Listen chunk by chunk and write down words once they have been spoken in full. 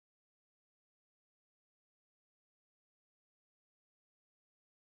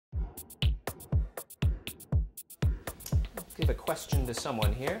Give a question to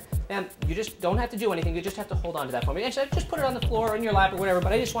someone here. Ma'am, you just don't have to do anything. You just have to hold on to that for me. Actually, just put it on the floor or in your lap or whatever,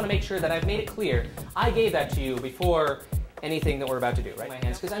 but I just want to make sure that I've made it clear. I gave that to you before anything that we're about to do, right? My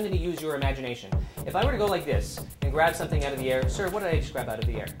hands, because I'm going to use your imagination. If I were to go like this and grab something out of the air, sir, what did I just grab out of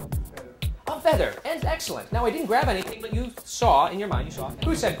the air? A feather. And excellent. Now, I didn't grab anything, but you saw, in your mind, you saw.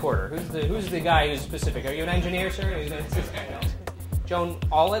 Who said quarter? Who's the guy who's specific? Are you an engineer, sir? Joan,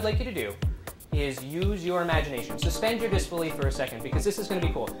 all I'd like you to do is use your imagination. Suspend your disbelief for a second, because this is going to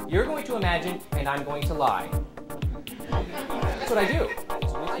be cool. You're going to imagine, and I'm going to lie. That's what I do.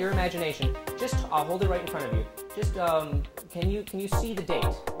 So with your imagination, just, I'll hold it right in front of you. Just, can you see the date?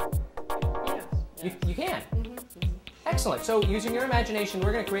 Yes. You can? Mm-hmm. Excellent. So using your imagination,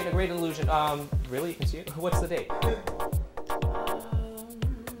 we're going to create a great illusion. Really? You can see it? What's the date?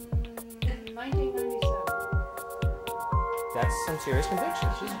 1997. That's some serious conviction.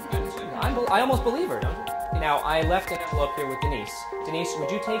 I almost believe her, don't you? Now, I left an envelope here with Denise. Denise, would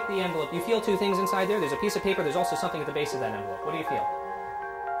you take the envelope? You feel two things inside there? There's a piece of paper. There's also something at the base of that envelope. What do you feel?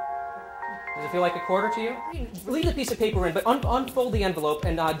 Does it feel like a quarter to you? Leave the piece of paper in, but unfold the envelope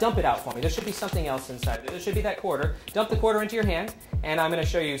and dump it out for me. There should be something else inside. There should be that quarter. Dump the quarter into your hand, and I'm going to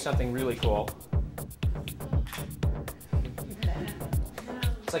show you something really cool.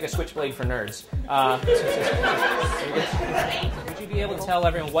 It's like a switchblade for nerds. Would you be able to tell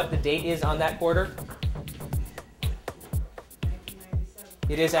everyone what the date is on that quarter?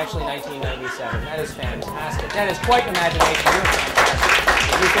 It is actually 1997. That is fantastic. That is quite imagination. You're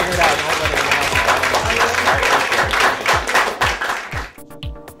fantastic. If you figure it out, don't let anyone else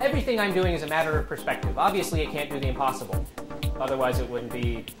know. Everything I'm doing is a matter of perspective. Obviously, it can't do the impossible. Otherwise, it wouldn't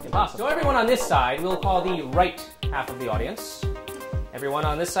be impossible. So everyone on this side, we'll call the right half of the audience. Everyone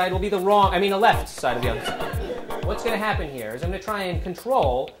on this side will be the left side of the audience. What's going to happen here is I'm going to try and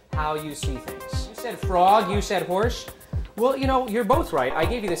control how you see things. You said frog, you said horse. Well, you know, you're both right. I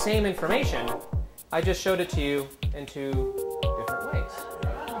gave you the same information. I just showed it to you in two different ways.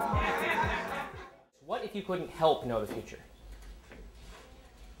 What if you couldn't help know the future?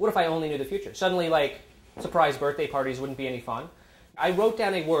 What if I only knew the future? Suddenly, like, surprise birthday parties wouldn't be any fun. I wrote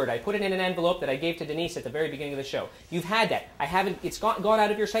down a word. I put it in an envelope that I gave to Denise at the very beginning of the show. You've had that. It's gone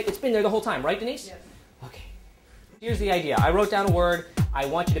out of your sight. It's been there the whole time, right, Denise? Yes. Okay. Here's the idea. I wrote down a word. I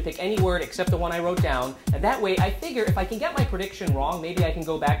want you to pick any word except the one I wrote down. And that way, I figure if I can get my prediction wrong, maybe I can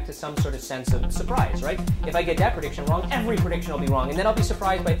go back to some sort of sense of surprise, right? If I get that prediction wrong, every prediction will be wrong. And then I'll be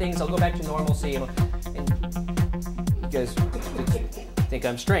surprised by things. I'll go back to normalcy. And you guys think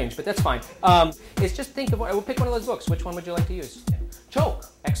I'm strange, but that's fine. It's just think of, we'll pick one of those books. Which one would you like to use? Choke.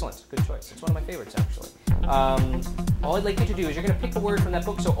 Excellent. Good choice. It's one of my favorites, actually. All I'd like you to do is you're going to pick a word from that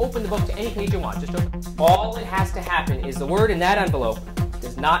book, so open the book to any page you want. Just open. All that has to happen is the word in that envelope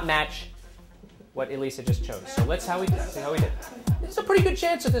does not match what Elisa just chose. So let's see how we did. There's a pretty good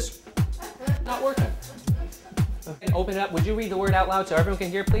chance of this not working. And open it up. Would you read the word out loud so everyone can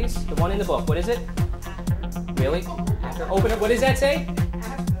hear, please? The one in the book. What is it? Really? After. Open it. What does that say?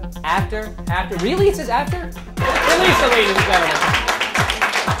 After. After. Really? It says after? Elisa, ladies and gentlemen.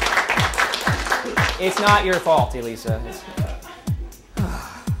 It's not your fault, Elisa.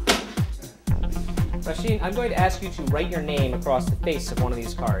 Rasheen, I'm going to ask you to write your name across the face of one of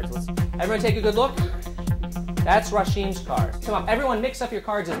these cards. Everyone take a good look. That's Rasheen's card. Come on, everyone mix up your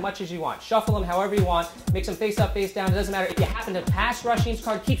cards as much as you want. Shuffle them however you want. Mix them face up, face down. It doesn't matter. If you happen to pass Rasheen's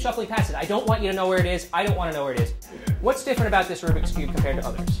card, keep shuffling past it. I don't want you to know where it is. I don't want to know where it is. What's different about this Rubik's Cube compared to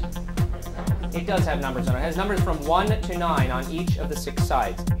others? It does have numbers on it. It has numbers from 1 to 9 on each of the 6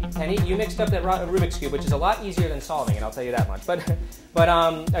 sides. Penny, you mixed up that Rubik's Cube, which is a lot easier than solving it, I'll tell you that much. But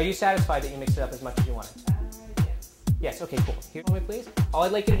are you satisfied that you mixed it up as much as you wanted? Yes, okay, cool. Here, please. All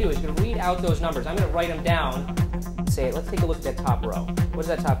I'd like you to do is you're going to read out those numbers. I'm going to write them down. Let's take a look at that top row. What is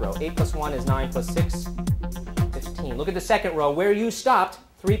that top row? 8 plus 1 is 9 plus 6, 15. Look at the second row. Where you stopped,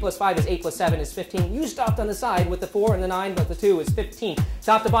 3 plus 5 is 8 plus 7 is 15. You stopped on the side with the 4 and the 9, but the 2 is 15.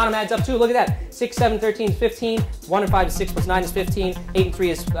 Top to bottom adds up 2. Look at that. 6, 7, 13 is 15. 1 and 5 is 6 plus 9 is 15. 8 and 3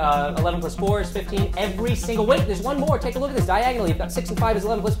 is 11 plus 4 is 15. Every single, wait, there's one more. Take a look at this diagonally. You've got 6 and 5 is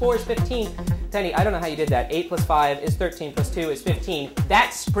 11 plus 4 is 15. Penny, I don't know how you did that. 8 plus 5 is 13 plus 2 is 15.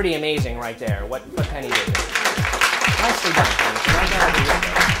 That's pretty amazing right there, what Penny did there. Nicely done, Penny.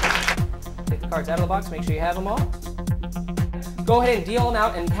 Take the cards out of the box. Make sure you have them all. Go ahead and deal them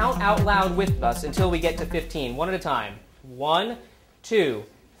out and count out loud with us until we get to 15. One at a time. 1, 2,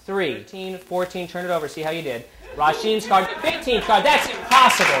 3, 13, 14. Turn it over. See how you did. Rasheen's card. 15th card. That's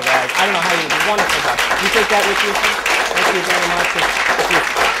impossible, guys. I don't know how you did. Wonderful job. You take that with you. Thank you very much. You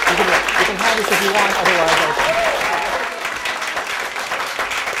can have this if you want. Otherwise,